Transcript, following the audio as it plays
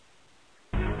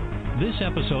This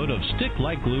episode of Stick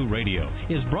Like Glue Radio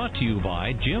is brought to you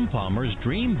by Jim Palmer's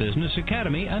Dream Business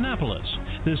Academy, Annapolis.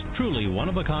 This truly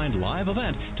one-of-a-kind live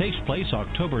event takes place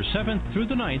October 7th through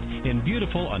the 9th in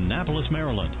beautiful Annapolis,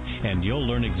 Maryland. And you'll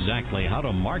learn exactly how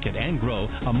to market and grow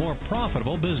a more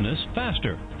profitable business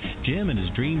faster. Jim and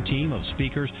his dream team of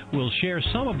speakers will share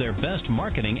some of their best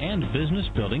marketing and business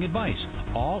building advice,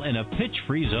 all in a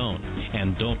pitch-free zone.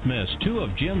 And don't miss two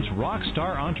of Jim's rock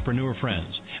star entrepreneur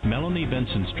friends, Melanie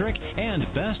Benson-Strick and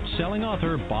best-selling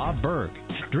author Bob Berg.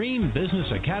 Dream Business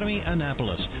Academy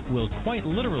Annapolis will quite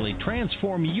literally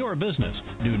transform your business.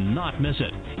 Do not miss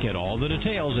it. Get all the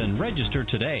details and register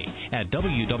today at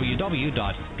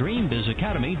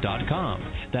www.dreambizacademy.com.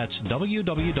 That's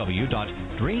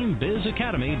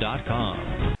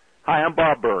www.dreambizacademy.com. Hi, I'm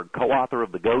Bob Berg, co-author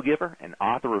of The Go-Giver and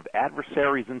author of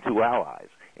Adversaries into Allies,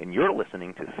 and you're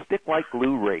listening to Stick Like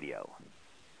Glue Radio.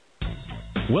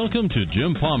 Welcome to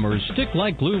Jim Palmer's Stick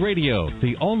Like Glue Radio,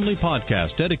 the only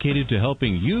podcast dedicated to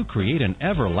helping you create an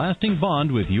everlasting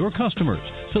bond with your customers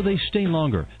so they stay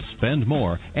longer, spend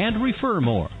more, and refer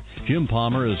more. Jim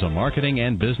Palmer is a marketing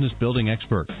and business building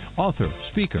expert, author,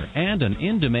 speaker, and an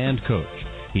in-demand coach.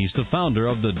 He's the founder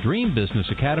of the Dream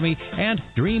Business Academy and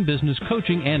Dream Business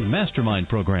Coaching and Mastermind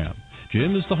Program.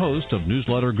 Jim is the host of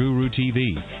Newsletter Guru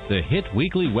TV, the hit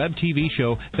weekly web TV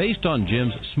show based on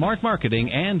Jim's smart marketing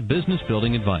and business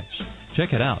building advice.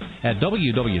 Check it out at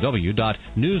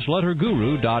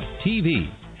www.newsletterguru.tv.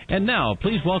 And now,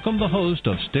 please welcome the host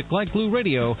of Stick Like Glue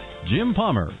Radio, Jim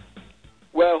Palmer.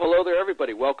 Well, hello there,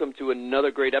 everybody. Welcome to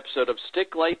another great episode of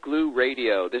Stick Like Glue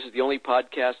Radio. This is the only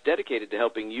podcast dedicated to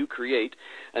helping you create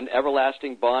an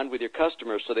everlasting bond with your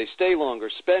customers so they stay longer,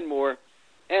 spend more,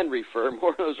 and refer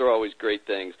more. Those are always great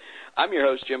things. I'm your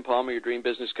host, Jim Palmer, your Dream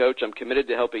Business Coach. I'm committed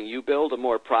to helping you build a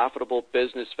more profitable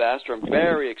business faster. I'm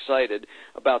very excited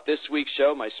about this week's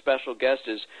show. My special guest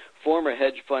is former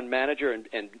hedge fund manager and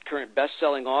current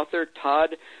best-selling author,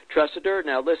 Todd Tresidder.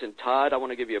 Now, listen, Todd, I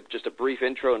want to give you just a brief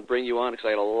intro and bring you on because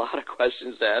I got a lot of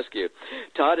questions to ask you.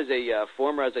 Todd is a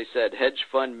former, as I said, hedge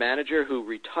fund manager who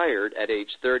retired at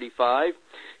age 35.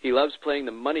 He loves playing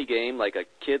the money game like a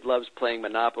kid loves playing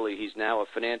Monopoly. He's now a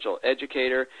financial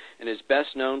educator and is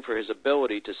best known for his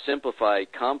ability to simplify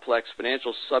complex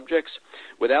financial subjects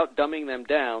without dumbing them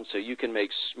down so you can make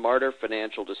smarter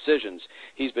financial decisions.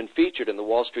 He's been featured in the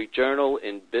Wall Street Journal,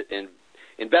 in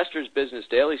Investors Business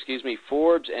Daily,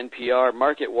 Forbes, NPR,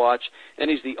 Market Watch, and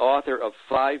he's the author of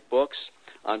 5 books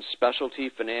on specialty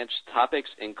finance topics,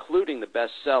 including the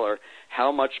bestseller,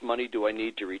 How Much Money Do I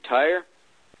Need to Retire?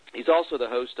 He's also the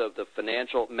host of the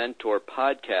Financial Mentor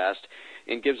podcast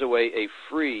and gives away a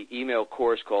free email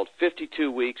course called 52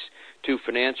 Weeks to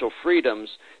Financial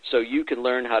Freedoms so you can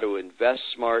learn how to invest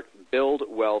smart, build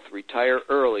wealth, retire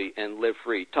early, and live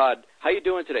free. Todd, how you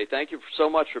doing today? Thank you so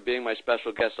much for being my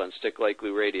special guest on Stick Like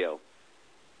Glue Radio.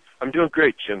 I'm doing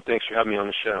great, Jim. Thanks for having me on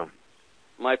the show.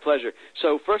 My pleasure.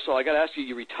 So first of all, I got to ask you,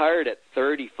 you retired at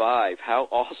 35. How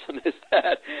awesome is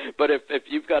that? But if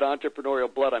you've got entrepreneurial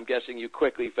blood, I'm guessing you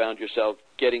quickly found yourself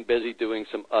getting busy doing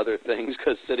some other things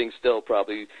because sitting still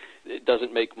probably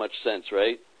doesn't make much sense,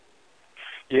 right?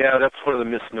 Yeah, that's one of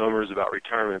the misnomers about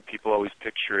retirement. People always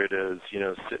picture it as,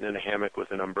 sitting in a hammock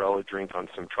with an umbrella drink on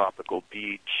some tropical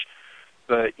beach.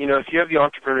 But, if you have the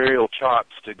entrepreneurial chops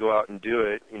to go out and do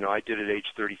it, I did it at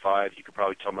age 35. You could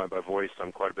probably tell by my voice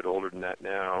I'm quite a bit older than that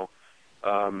now.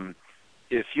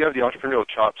 If you have the entrepreneurial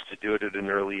chops to do it at an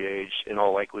early age, in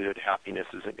all likelihood, happiness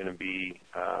isn't going to be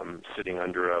sitting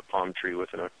under a palm tree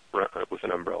with an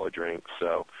umbrella drink.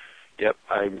 So, yep,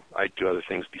 I do other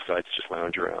things besides just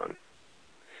lounge around.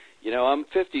 I'm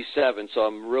 57, so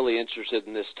I'm really interested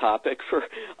in this topic for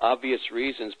obvious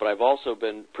reasons, but I've also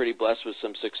been pretty blessed with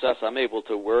some success. I'm able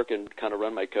to work and kind of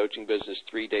run my coaching business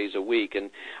 3 days a week, and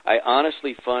I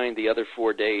honestly find the other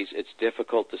 4 days it's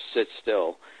difficult to sit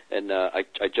still. And I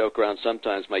joke around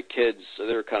sometimes. My kids,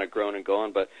 they're kind of grown and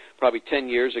gone, but probably 10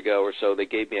 years ago or so, they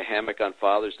gave me a hammock on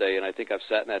Father's Day, and I think I've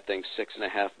sat in that thing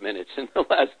 6.5 minutes in the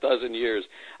last dozen years.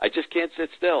 I just can't sit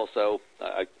still, so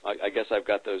I guess I've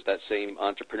got that same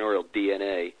entrepreneurial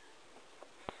DNA.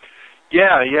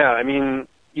 Yeah. I mean,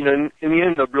 in the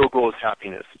end, the real goal is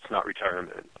happiness. It's not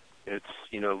retirement. It's,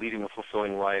 leading a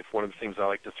fulfilling life. One of the things I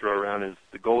like to throw around is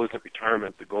the goal isn't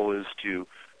retirement. The goal is to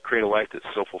create a life that's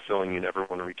so fulfilling you never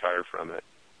want to retire from it.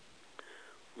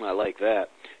 I like that.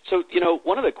 So,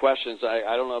 one of the questions,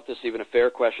 I don't know if this is even a fair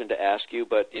question to ask you,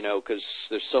 but, because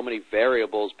there's so many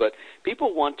variables, but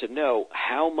people want to know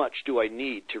how much do I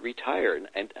need to retire,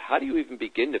 and how do you even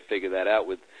begin to figure that out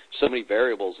with so many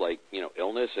variables like,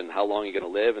 illness and how long you're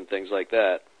going to live and things like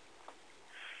that?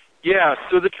 Yeah,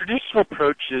 so the traditional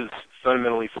approach is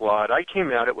fundamentally flawed. I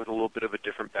came at it with a little bit of a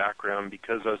different background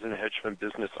because I was in the hedge fund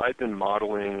business. I'd been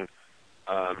modeling,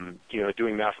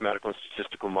 doing mathematical and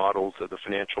statistical models of the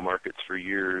financial markets for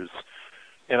years.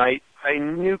 And I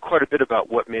knew quite a bit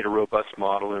about what made a robust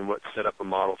model and what set up a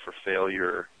model for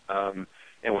failure.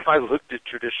 And when I looked at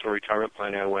traditional retirement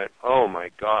planning, I went, oh my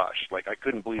gosh, like I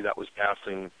couldn't believe that was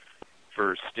passing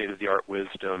for state-of-the-art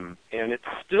wisdom. And it's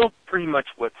still pretty much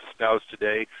what's espoused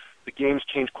today. The game's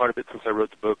changed quite a bit since I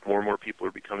wrote the book. More and more people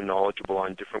are becoming knowledgeable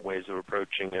on different ways of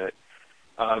approaching it.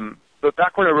 But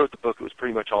back when I wrote the book, it was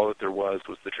pretty much all that there was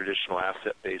the traditional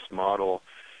asset-based model.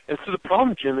 And so the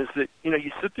problem, Jim, is that,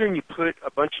 you sit there and you put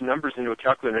a bunch of numbers into a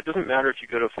calculator, and it doesn't matter if you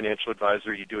go to a financial advisor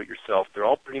or you do it yourself. They're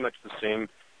all pretty much the same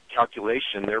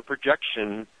calculation. They're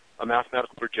a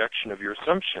mathematical projection of your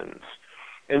assumptions.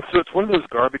 And so it's one of those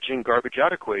garbage in, garbage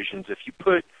out equations. If you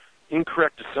put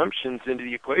incorrect assumptions into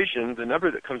the equation, the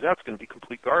number that comes out is going to be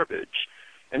complete garbage.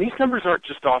 And these numbers aren't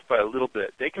just off by a little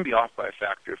bit. They can be off by a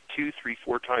factor of 2, 3,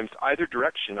 4 times either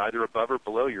direction, either above or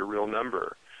below your real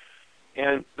number.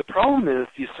 And the problem is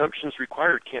the assumptions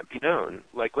required can't be known.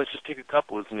 Like, let's just take a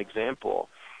couple as an example.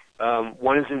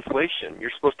 One is inflation.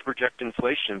 You're supposed to project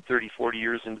inflation 30, 40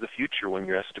 years into the future when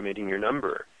you're estimating your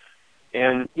number.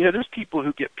 And, there's people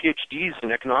who get PhDs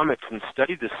in economics and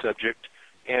study this subject,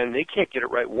 and they can't get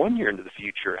it right 1 year into the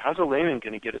future. How's a layman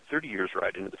going to get it 30 years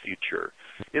right into the future?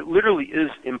 It literally is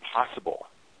impossible.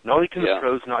 Not only can the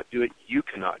pros not do it, you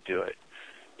cannot do it.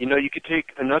 You could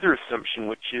take another assumption,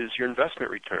 which is your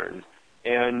investment return.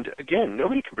 And, again,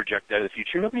 nobody can project that in the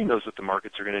future. Nobody knows what the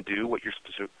markets are going to do, what your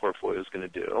specific portfolio is going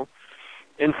to do.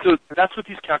 And so that's what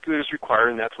these calculators require,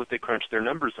 and that's what they crunch their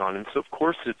numbers on. And so, of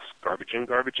course, it's garbage in,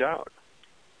 garbage out.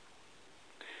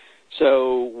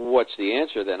 So what's the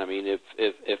answer then? I mean,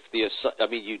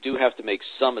 you do have to make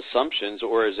some assumptions,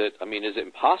 or is it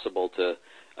impossible to?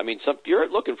 You're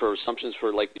looking for assumptions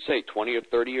for, like you say, 20 or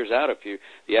 30 years out. If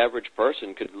the average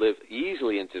person could live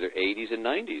easily into their 80s and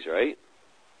 90s, right?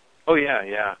 Oh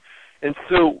yeah. And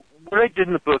so what I did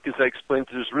in the book is I explained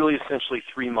that there's really essentially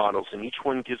 3 models, and each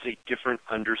one gives a different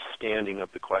understanding of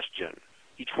the question.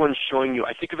 Each one's showing you,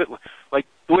 I think of it like,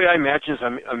 the way I imagine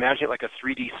it like a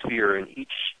 3D sphere, and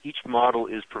each model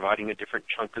is providing a different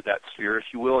chunk of that sphere, if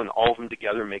you will, and all of them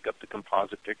together make up the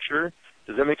composite picture.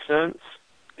 Does that make sense?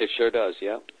 It sure does,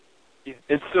 yeah.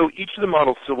 And so each of the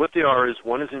models, so what they are is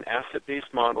one is an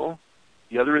asset-based model,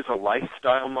 the other is a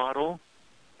lifestyle model,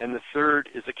 and the third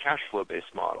is a cash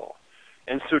flow-based model.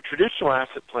 And so traditional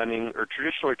asset planning or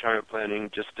traditional retirement planning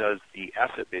just does the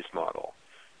asset-based model.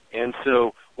 And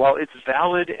so while it's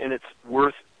valid and it's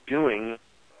worth doing,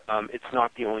 it's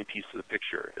not the only piece of the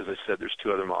picture. As I said, there's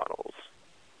 2 other models.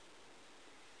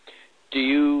 Do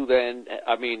you then,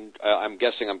 I'm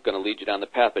guessing I'm going to lead you down the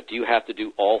path, but do you have to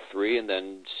do all 3 and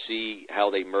then see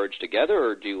how they merge together,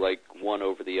 or do you like one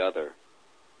over the other?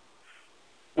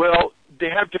 Well, they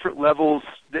have different levels.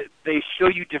 They show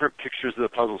you different pictures of the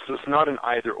puzzle, so it's not an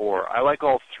either-or. I like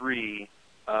all 3.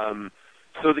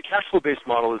 So the cash flow-based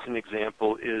model, as an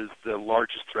example, is the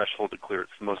largest threshold to clear.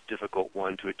 It's the most difficult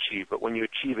one to achieve. But when you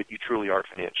achieve it, you truly are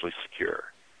financially secure.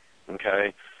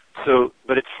 Okay?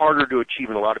 But it's harder to achieve,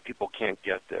 and a lot of people can't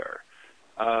get there.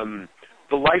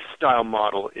 The lifestyle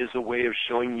model is a way of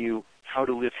showing you how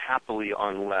to live happily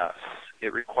on less.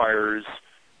 It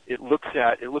looks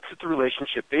at the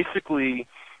relationship. Basically,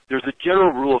 there's a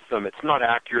general rule of thumb. It's not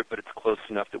accurate, but it's close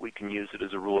enough that we can use it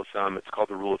as a rule of thumb. It's called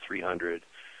the rule of 300.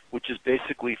 Which is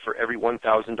basically for every $1,000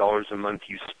 a month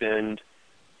you spend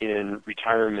in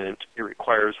retirement, it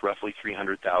requires roughly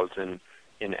 $300,000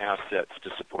 in assets to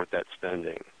support that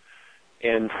spending.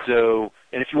 And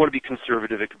if you want to be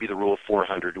conservative, it could be the rule of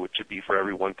 400, which would be for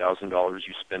every $1,000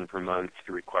 you spend per month,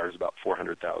 it requires about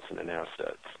 $400,000 in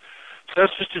assets. So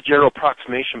that's just a general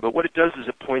approximation, but what it does is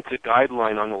it points a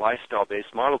guideline on the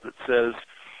lifestyle-based model that says,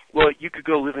 well, you could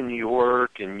go live in New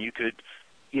York and you could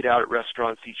eat out at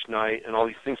restaurants each night and all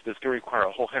these things, but it's going to require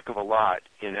a whole heck of a lot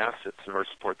in assets in order to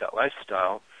support that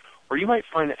lifestyle. Or you might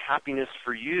find that happiness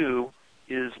for you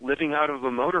is living out of a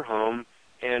motorhome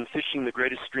and fishing the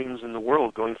greatest streams in the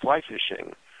world, going fly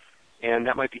fishing. And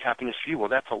that might be happiness for you. Well,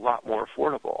 that's a lot more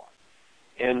affordable.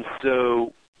 And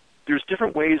so there's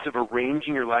different ways of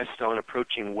arranging your lifestyle and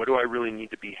approaching what do I really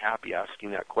need to be happy,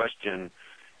 asking that question.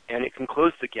 And it can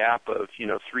close the gap of,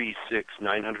 $300,000, $600,000,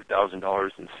 $900,000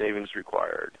 in savings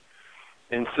required.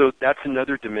 And so that's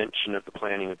another dimension of the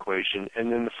planning equation.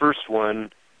 And then the first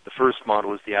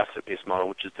model is the asset-based model,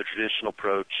 which is the traditional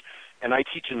approach. And I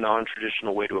teach a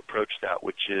non-traditional way to approach that,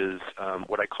 which is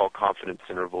what I call confidence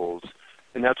intervals.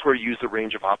 And that's where you use a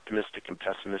range of optimistic and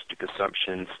pessimistic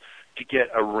assumptions to get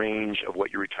a range of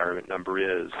what your retirement number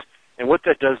is. And what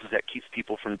that does is that keeps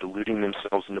people from deluding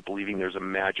themselves into believing there's a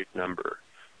magic number.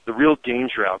 The real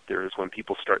danger out there is when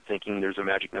people start thinking there's a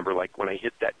magic number, like when I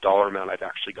hit that dollar amount, I've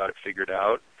actually got it figured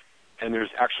out. And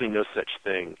there's actually no such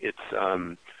thing. It's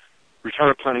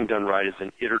retirement planning done right is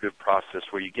an iterative process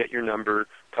where you get your number, a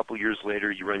couple years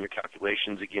later you run your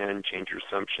calculations again, change your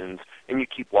assumptions, and you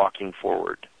keep walking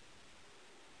forward.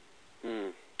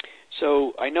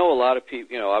 So I know a lot of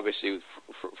people, obviously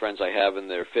friends I have in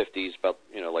their 50s, about,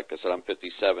 like I said, I'm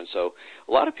 57, so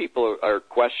a lot of people are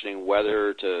questioning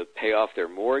whether to pay off their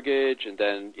mortgage and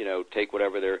then, take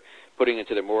whatever they're putting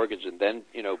into their mortgage and then,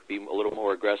 be a little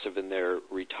more aggressive in their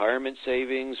retirement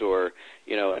savings or,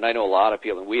 and I know a lot of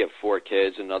people, and we have 4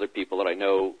 kids, and other people that I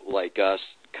know like us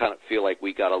kind of feel like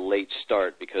we got a late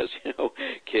start because,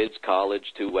 kids,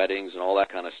 college, 2 weddings, and all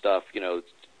that kind of stuff,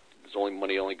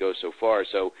 money only goes so far.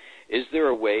 So is there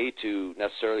a way to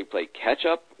necessarily play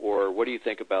catch-up, or what do you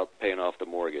think about paying off the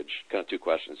mortgage? Kind of 2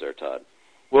 questions there, Todd.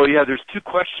 Well, yeah, there's 2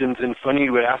 questions, and funny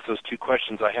you would ask those 2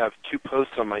 questions. I have 2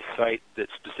 posts on my site that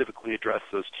specifically address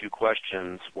those 2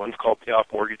 questions. One's called Pay Off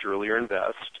Mortgage Early or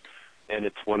Invest, and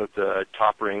it's one of the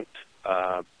top-ranked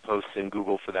posts in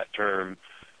Google for that term.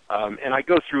 And I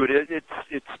go through it.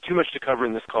 It's too much to cover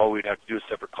in this call. We'd have to do a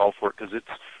separate call for it because it's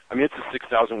a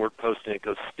 6,000-word post, and it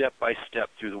goes step by step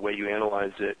through the way you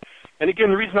analyze it. And again,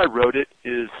 the reason I wrote it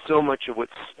is so much of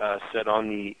what's said on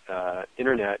the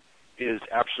Internet is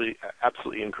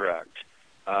absolutely incorrect.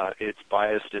 It's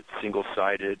biased. It's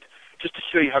single-sided. Just to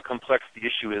show you how complex the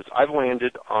issue is, I've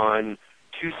landed on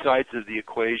 2 sides of the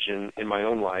equation in my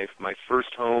own life. My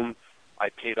first home I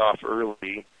paid off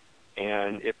early,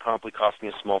 and it promptly cost me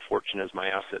a small fortune as my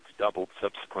assets doubled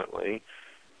subsequently.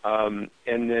 And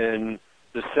then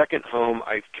the second home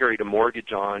I've carried a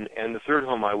mortgage on, and the third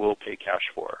home I will pay cash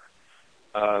for.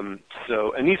 And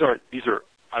these are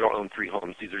I don't own 3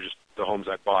 homes. These are just the homes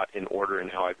I bought in order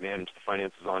and how I've managed the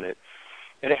finances on it.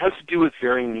 And it has to do with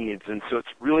varying needs, and so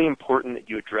it's really important that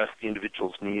you address the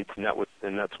individual's needs, and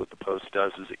that's what the post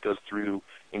does, is it goes through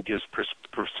and gives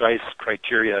precise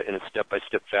criteria in a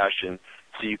step-by-step fashion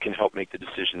so you can help make the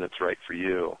decision that's right for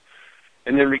you.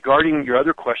 And then regarding your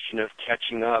other question of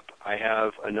catching up, I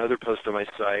have another post on my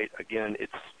site. Again,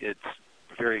 it's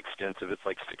very extensive. It's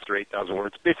like 6,000 or 8,000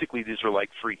 words. Basically, these are like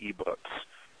free ebooks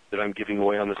that I'm giving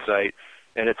away on the site,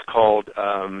 and it's called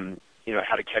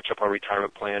How to Catch Up on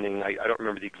Retirement Planning. I don't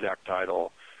remember the exact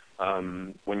title.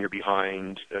 When you're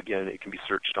behind, again, it can be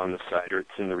searched on the site, or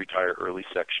it's in the Retire Early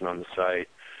section on the site.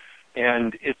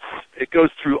 And it goes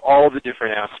through all the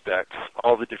different aspects,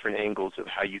 all the different angles of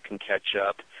how you can catch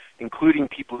up, including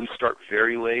people who start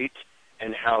very late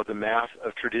and how the math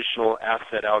of traditional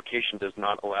asset allocation does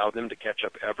not allow them to catch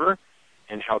up ever,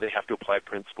 and how they have to apply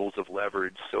principles of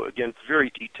leverage. So, again, it's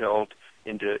very detailed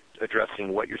into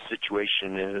addressing what your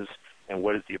situation is and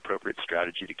what is the appropriate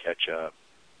strategy to catch up.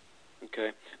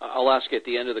 Okay. I'll ask you at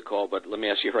the end of the call, but let me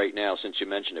ask you right now since you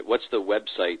mentioned it. What's the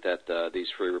website that these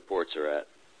free reports are at?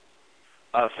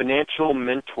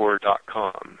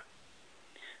 Financialmentor.com.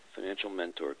 Financial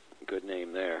Mentor. Good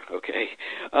name there. Okay.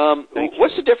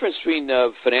 What's the difference between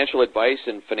financial advice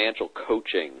and financial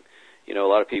coaching? A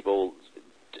lot of people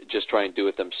just try and do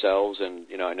it themselves, and,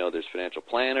 I know there's financial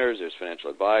planners, there's financial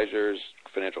advisors,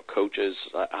 financial coaches.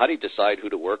 How do you decide who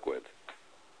to work with?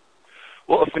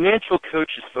 Well, a financial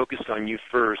coach is focused on you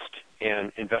first,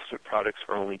 and investment products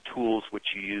are only tools which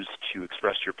you use to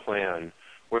express your plan,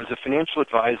 whereas a financial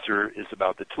advisor is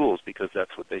about the tools because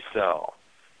that's what they sell.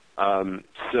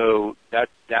 So that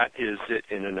is it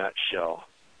in a nutshell.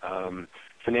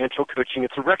 Financial coaching,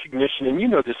 it's a recognition, and you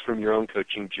know this from your own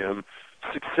coaching, Jim.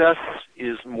 Success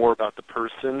is more about the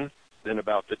person than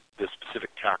about the specific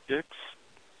tactics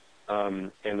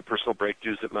and the personal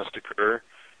breakthroughs that must occur.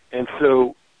 And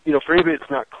so, for anybody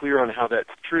that's not clear on how that's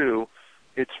true,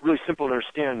 it's really simple to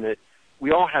understand that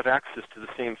we all have access to the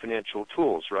same financial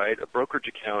tools, right? A brokerage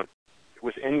account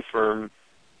with any firm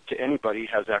to anybody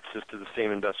has access to the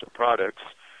same investment products,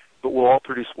 but we'll all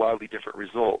produce wildly different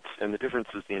results, and the difference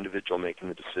is the individual making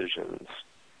the decisions.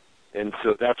 And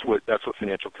so that's what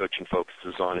financial coaching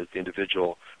focuses on, is the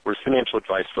individual, whereas financial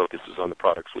advice focuses on the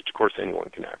products, which, of course, anyone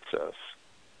can access.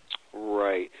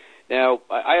 Right. Now,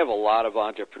 I have a lot of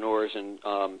entrepreneurs and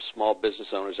small business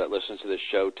owners that listen to this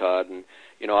show, Todd, and,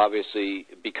 obviously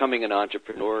becoming an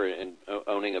entrepreneur and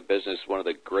owning a business is one of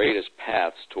the greatest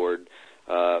paths toward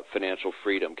financial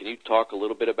freedom. Can you talk a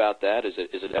little bit about that? Is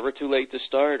it ever too late to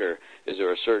start, or is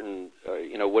there a certain,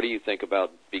 what do you think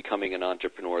about becoming an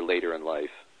entrepreneur later in life?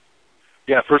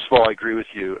 Yeah, first of all, I agree with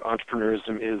you.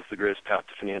 Entrepreneurism is the greatest path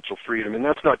to financial freedom, and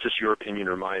that's not just your opinion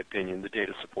or my opinion. The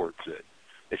data supports it.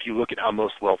 if you look at how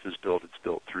most wealth is built, it's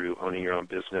built through owning your own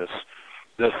business.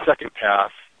 The second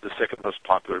path, the second most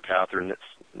popular path, or it's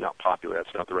not popular,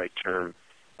 that's not the right term,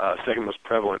 second most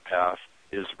prevalent path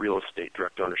is real estate,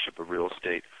 direct ownership of real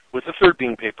estate, with the third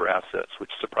being paper assets, which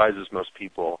surprises most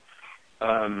people.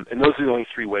 And those are the only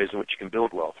three ways in which you can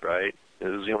build wealth, right?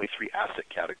 Those are the only three asset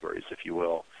categories, if you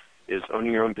will, is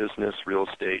owning your own business, real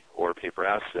estate, or paper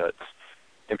assets.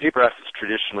 And paper assets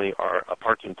traditionally are a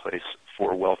parking place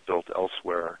for wealth built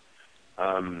elsewhere,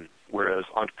 whereas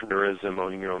entrepreneurism,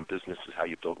 owning your own business, is how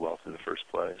you build wealth in the first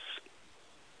place.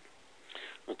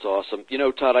 That's awesome. You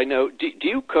know, Todd, I know, do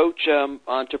you coach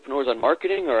entrepreneurs on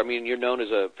marketing, or, I mean, you're known as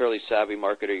a fairly savvy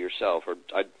marketer yourself, or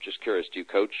I'm just curious, do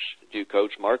you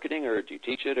coach marketing, or do you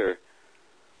teach it, or?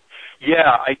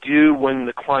 Yeah, I do when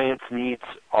the client's needs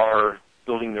are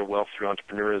building their wealth through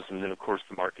entrepreneurism, then of course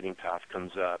the marketing path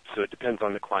comes up. So it depends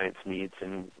on the client's needs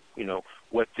and, you know,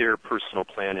 what their personal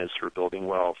plan is for building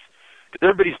wealth. Because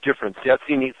everybody's different. See, that's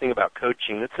the neat thing about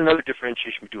coaching. That's another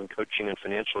differentiation between coaching and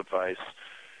financial advice,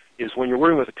 is when you're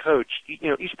working with a coach, you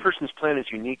know, each person's plan is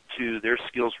unique to their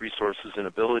skills, resources, and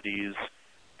abilities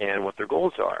and what their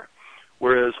goals are.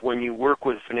 Whereas when you work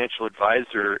with a financial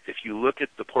advisor, if you look at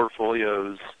the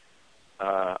portfolios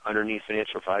underneath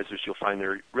financial advisors, you'll find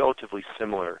they're relatively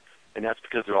similar, and that's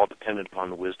because they're all dependent upon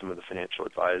the wisdom of the financial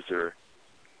advisor.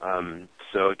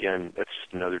 So again, that's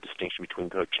just another distinction between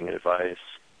coaching and advice.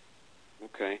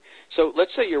 Okay. So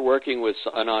let's say you're working with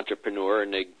an entrepreneur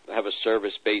and they have a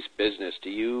service-based business.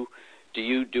 Do you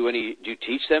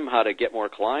teach them how to get more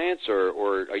clients, or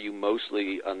are you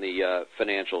mostly on the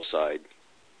financial side?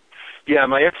 Yeah,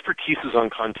 my expertise is on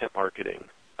content marketing.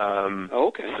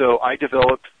 Okay. So I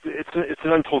developed, it's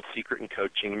an untold secret in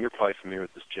coaching, and you're probably familiar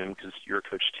with this, Jim, because you're a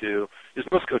coach too, is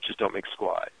most coaches don't make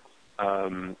squat.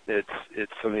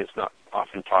 It's something that's not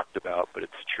often talked about, but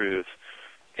it's the truth.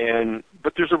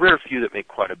 But there's a rare few that make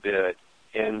quite a bit.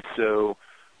 And so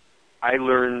I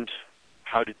learned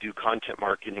how to do content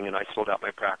marketing, and I sold out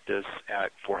my practice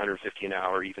at $450 an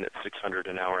hour. Even at $600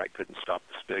 an hour, I couldn't stop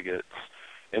the spigots.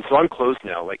 And so I'm closed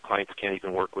now. Like, clients can't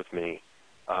even work with me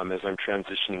as I'm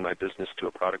transitioning my business to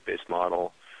a product-based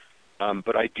model.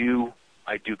 But I do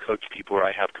coach people, or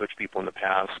I have coached people in the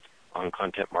past on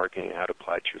content marketing and how to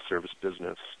apply it to your service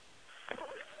business.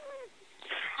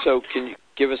 So can you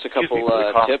give us a couple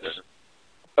tips?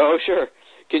 Oh, sure.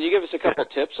 Can you give us a couple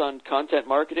tips on content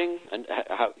marketing, and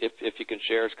how, if you can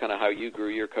share kind of how you grew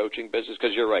your coaching business?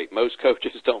 Because you're right, most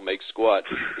coaches don't make squat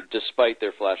despite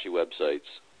their flashy websites.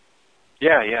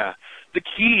 Yeah. The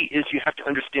key is you have to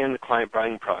understand the client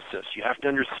buying process. You have to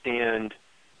understand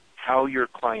how your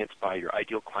clients buy, your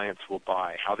ideal clients will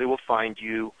buy, how they will find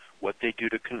you, what they do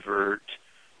to convert,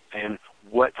 and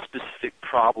what specific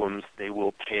problems they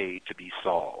will pay to be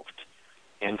solved.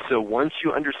 And so once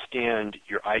you understand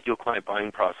your ideal client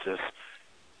buying process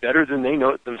better than they know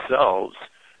it themselves,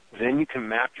 then you can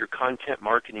map your content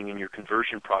marketing and your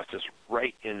conversion process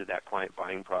right into that client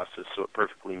buying process so it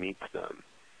perfectly meets them.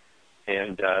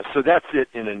 And so that's it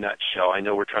in a nutshell. I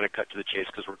know we're trying to cut to the chase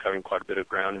because we're covering quite a bit of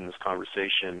ground in this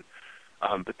conversation,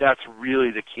 but that's really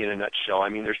the key in a nutshell. I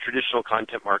mean, there's traditional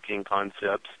content marketing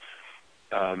concepts,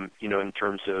 in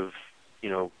terms of,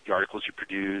 the articles you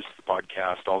produce, the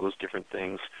podcast, all those different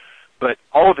things. But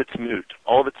all of it's moot.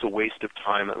 All of it's a waste of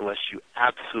time unless you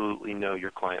absolutely know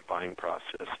your client buying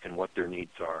process and what their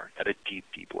needs are at a deep,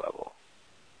 deep level.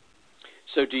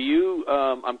 So do you,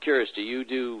 I'm curious, do you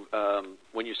do,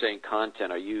 when you're saying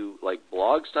content, are you like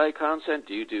blog style content?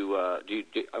 Do you do,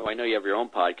 I know you have your own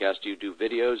podcast. Do you do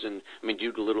videos? And, do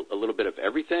you do a little bit of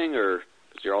everything? Or,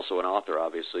 because you're also an author,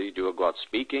 obviously. Do you go out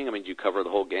speaking? Do you cover the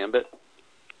whole gambit?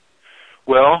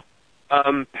 Well,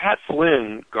 Pat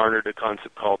Flynn garnered a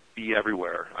concept called Be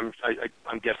Everywhere.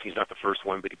 I'm guessing he's not the first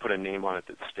one, but he put a name on it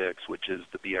that sticks, which is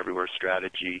the Be Everywhere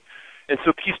strategy. And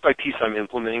so piece by piece, I'm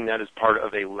implementing that as part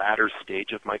of a latter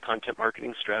stage of my content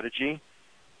marketing strategy.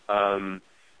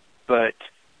 But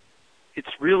it's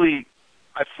really,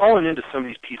 I've fallen into some of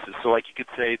these pieces. So like you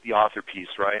could say the author piece,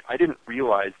 right? I didn't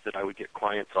realize that I would get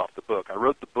clients off the book. I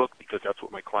wrote the book because that's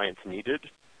what my clients needed,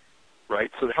 right?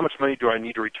 So how much money do I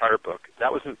need to retire book?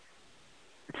 That was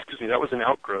an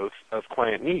outgrowth of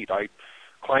client need.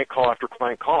 Client call after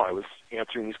client call, I was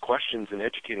answering these questions and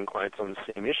educating clients on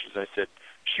the same issues. I said,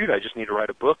 shoot, I just need to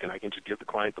write a book, and I can just give the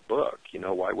client the book.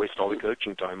 Why waste all the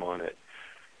coaching time on it?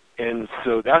 And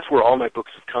so that's where all my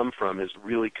books have come from, is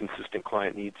really consistent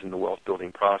client needs in the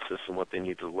wealth-building process and what they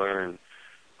need to learn.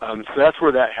 So that's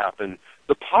where that happened.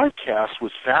 The podcast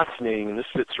was fascinating, and this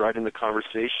fits right in the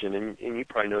conversation, and you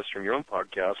probably noticed from your own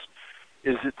podcast,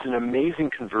 is it's an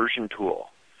amazing conversion tool.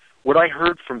 What I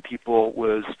heard from people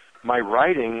was my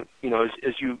writing,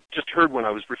 as you just heard when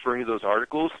I was referring to those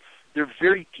articles, they're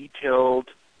very detailed,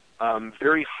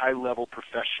 very high-level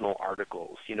professional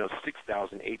articles,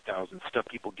 6,000, 8,000, stuff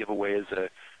people give away as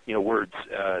words,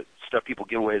 stuff people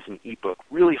give away as an ebook,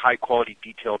 really high-quality,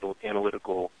 detailed,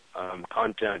 analytical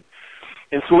content.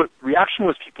 And so what reaction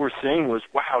was people were saying was,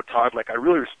 wow, Todd, I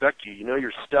really respect you. You know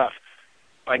your stuff.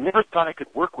 I never thought I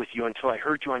could work with you until I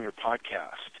heard you on your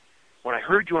podcast. When I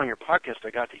heard you on your podcast, I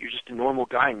got that you're just a normal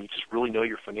guy and you just really know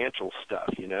your financial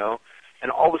stuff,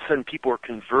 And all of a sudden, people are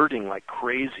converting like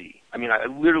crazy. I mean, I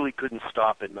literally couldn't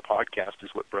stop it, and the podcast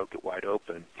is what broke it wide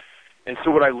open. And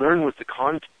so what I learned was the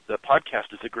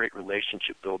podcast is a great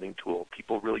relationship-building tool.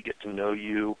 People really get to know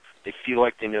you. They feel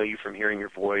like they know you from hearing your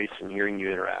voice and hearing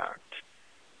you interact.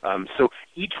 So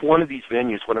each one of these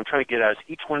venues, what I'm trying to get at is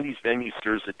each one of these venues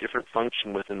serves a different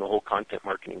function within the whole content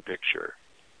marketing picture.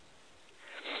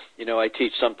 I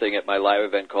teach something at my live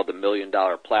event called the $1 Million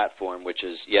Platform, which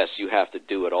is, yes, you have to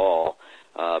do it all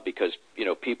because,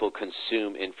 people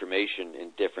consume information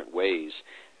in different ways.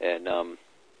 And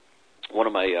one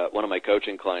of my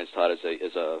coaching clients, Todd,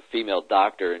 is a female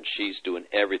doctor, and she's doing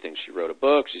everything. She wrote a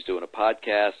book. She's doing a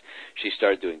podcast. She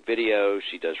started doing videos.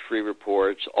 She does free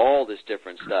reports, all this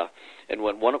different stuff. And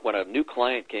when a new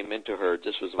client came into her,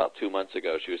 this was about 2 months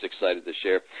ago, she was excited to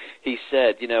share. He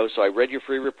said, so I read your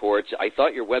free reports. I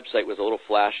thought your website was a little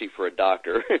flashy for a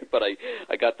doctor, but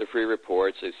I got the free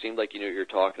reports. It seemed like you knew what you were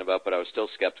talking about, but I was still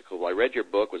skeptical. I read your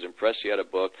book, was impressed you had a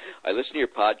book. I listened to your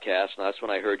podcast, and that's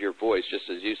when I heard your voice, just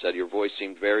as you said. Your voice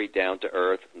seemed very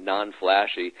down-to-earth,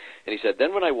 non-flashy. And he said,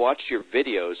 then when I watched your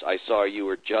videos, I saw you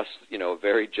were just, a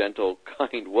very gentle,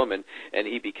 kind woman, and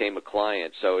he became a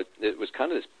client. So it was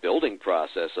kind of this building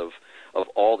process of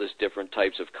all this different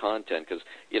types of content because,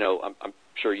 I'm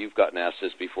sure you've gotten asked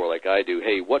this before like I do,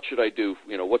 hey, what should I do?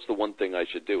 What's the one thing I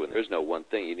should do? And there's no one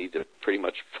thing. You need to pretty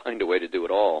much find a way to do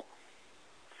it all.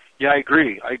 Yeah, I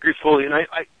agree. I agree fully.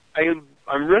 And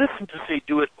I'm reticent to say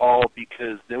do it all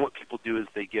because then what people do is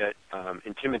they get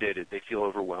intimidated. They feel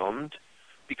overwhelmed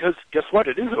because guess what?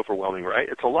 It is overwhelming, right?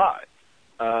 It's a lot.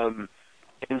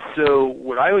 And so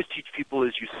what I always teach people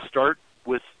is you start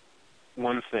with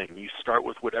one thing. You start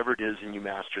with whatever it is and you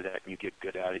master that and you get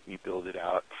good at it and you build it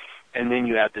out. And then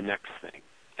you add the next thing.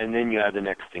 And then you add the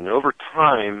next thing. And over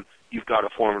time, you've got a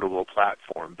formidable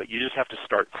platform, but you just have to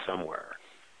start somewhere.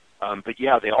 But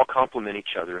yeah, they all complement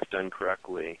each other if done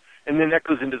correctly. And then that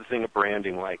goes into the thing of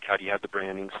branding, like how do you have the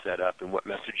branding set up and what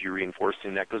message you're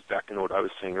reinforcing. That goes back to what I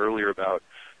was saying earlier about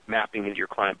mapping into your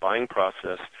client buying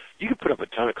process. You can put up a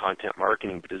ton of content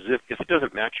marketing, but if it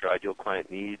doesn't match your ideal client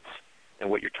needs and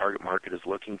what your target market is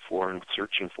looking for and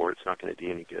searching for, it's not going to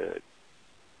do any good.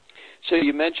 So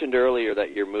you mentioned earlier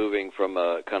that you're moving from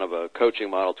a kind of a coaching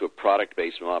model to a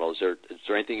product-based model. Is there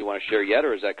anything you want to share yet,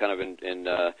 or is that kind of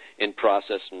in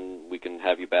process and we can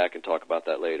have you back and talk about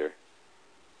that later?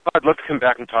 I'd love to come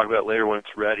back and talk about it later when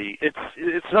it's ready.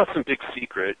 It's not some big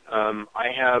secret.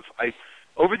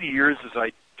 Over the years as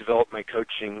I developed my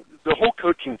coaching, the whole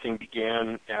coaching thing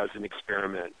began as an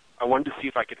experiment. I wanted to see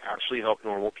if I could actually help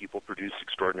normal people produce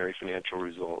extraordinary financial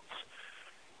results.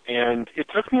 And it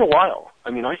took me a while. I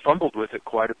mean, I fumbled with it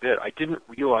quite a bit. I didn't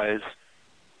realize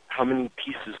how many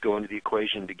pieces go into the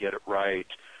equation to get it right.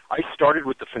 I started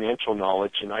with the financial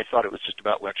knowledge, and I thought it was just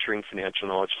about lecturing financial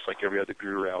knowledge just like every other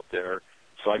guru out there.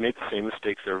 So I made the same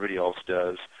mistakes everybody else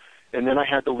does. And then I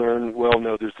had to learn, well,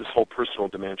 no, there's this whole personal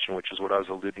dimension, which is what I was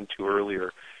alluding to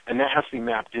earlier. And that has to be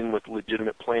mapped in with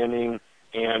legitimate planning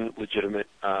and legitimate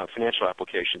financial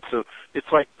application. So it's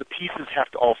like the pieces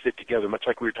have to all fit together, much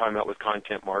like we were talking about with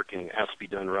content marketing. It has to be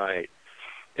done right.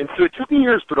 And so it took me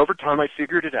years, but over time I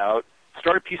figured it out,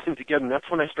 started piecing together, and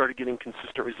that's when I started getting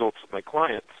consistent results with my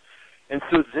clients. And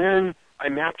so then I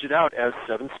mapped it out as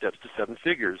 7 steps to 7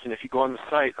 figures. And if you go on the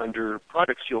site under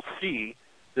products, you'll see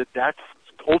that that's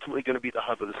ultimately going to be the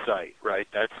hub of the site, right?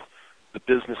 That's the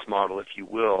business model, if you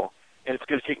will. And it's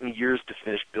going to take me years to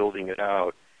finish building it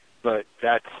out. But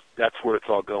that's where it's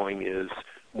all going, is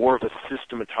more of a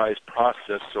systematized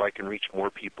process so I can reach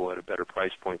more people at a better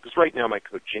price point. Because right now my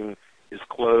coaching is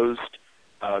closed,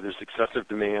 there's excessive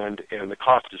demand, and the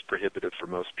cost is prohibitive for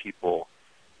most people.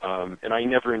 And I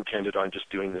never intended on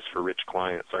just doing this for rich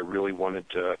clients. I really wanted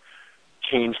to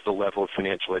change the level of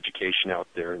financial education out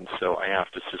there, and so I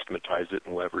have to systematize it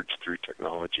and leverage through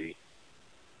technology.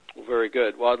 Well, very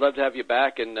good. Well, I'd love to have you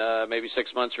back in maybe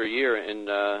 6 months or a year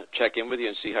and check in with you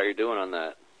and see how you're doing on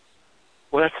that.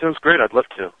 Well, that sounds great. I'd love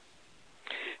to.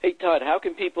 Hey, Todd, how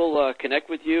can people connect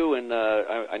with you? And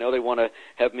I know they want to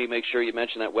have me make sure you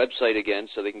mention that website again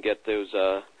so they can get those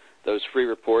those free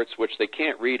reports, which they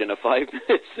can't read in a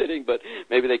 5-minute sitting, but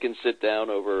maybe they can sit down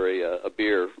over a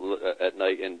beer at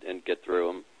night and get through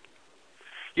them.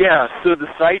 Yeah, so the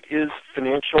site is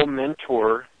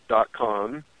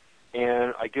financialmentor.com,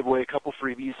 and I give away a couple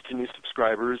freebies to new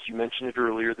subscribers. You mentioned it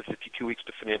earlier, the 52 Weeks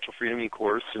to Financial Freedom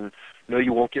e-course, and no,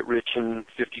 you won't get rich in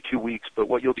 52 weeks, but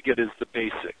what you'll get is the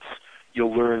basics.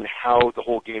 You'll learn how the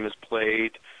whole game is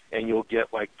played, and you'll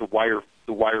get like the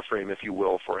wireframe, if you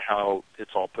will, for how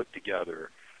it's all put together.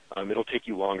 It'll take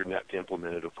you longer than that to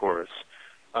implement it, of course.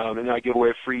 And then I give away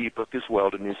a free ebook as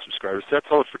well to new subscribers. So that's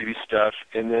all the freebie stuff.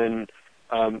 And then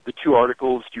the 2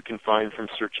 articles you can find from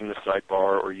searching the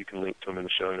sidebar, or you can link to them in the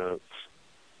show notes.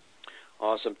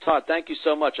 Awesome. Todd, thank you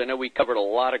so much. I know we covered a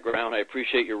lot of ground. I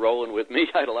appreciate you rolling with me.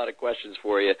 I had a lot of questions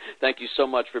for you. Thank you so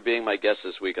much for being my guest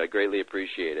this week. I greatly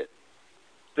appreciate it.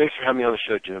 Thanks for having me on the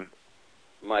show, Jim.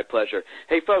 My pleasure.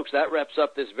 Hey, folks, that wraps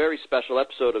up this very special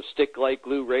episode of Stick Like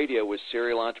Glue Radio with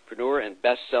serial entrepreneur and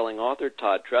best-selling author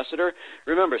Todd Tresidder.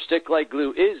 Remember, Stick Like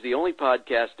Glue is the only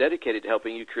podcast dedicated to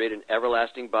helping you create an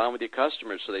everlasting bond with your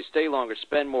customers so they stay longer,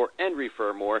 spend more, and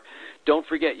refer more. Don't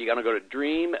forget, you got to go to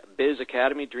Dream Biz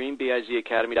Academy,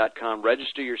 dreambizacademy.com.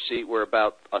 Register your seat. We're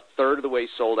about a third of the way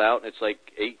sold out, and it's like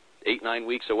 8-9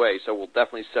 weeks away, so we'll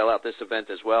definitely sell out this event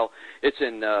as well. It's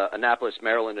in Annapolis,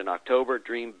 Maryland in October,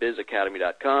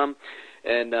 dreambizacademy.com.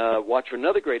 And watch for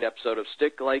another great episode of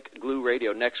Stick Like Glue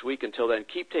Radio next week. Until then,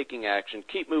 keep taking action,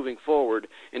 keep moving forward,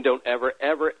 and don't ever,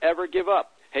 ever, ever give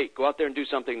up. Hey, go out there and do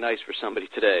something nice for somebody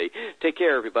today. Take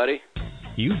care, everybody.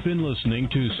 You've been listening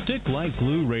to Stick Like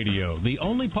Glue Radio, the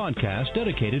only podcast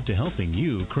dedicated to helping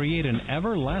you create an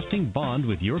everlasting bond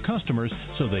with your customers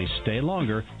so they stay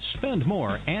longer, spend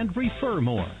more, and refer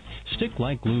more. Stick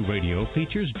Like Glue Radio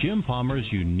features Jim Palmer's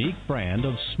unique brand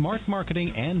of smart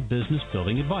marketing and business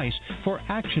building advice for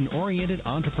action-oriented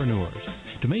entrepreneurs.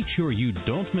 To make sure you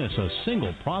don't miss a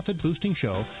single profit-boosting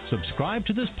show, subscribe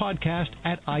to this podcast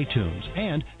at iTunes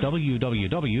and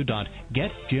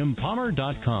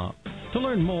www.getjimpalmer.com. To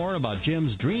learn more about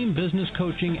Jim's Dream Business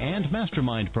Coaching and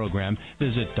Mastermind program,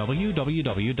 visit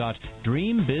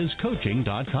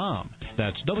www.dreambizcoaching.com.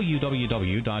 That's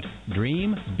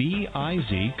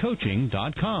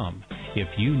www.dreambizcoaching.com. If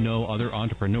you know other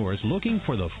entrepreneurs looking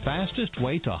for the fastest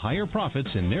way to higher profits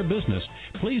in their business,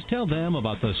 please tell them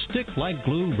about the Stick Like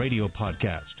Glue Radio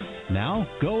podcast. Now,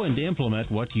 go and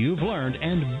implement what you've learned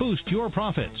and boost your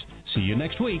profits. See you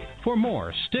next week for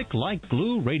more Stick Like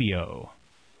Glue Radio.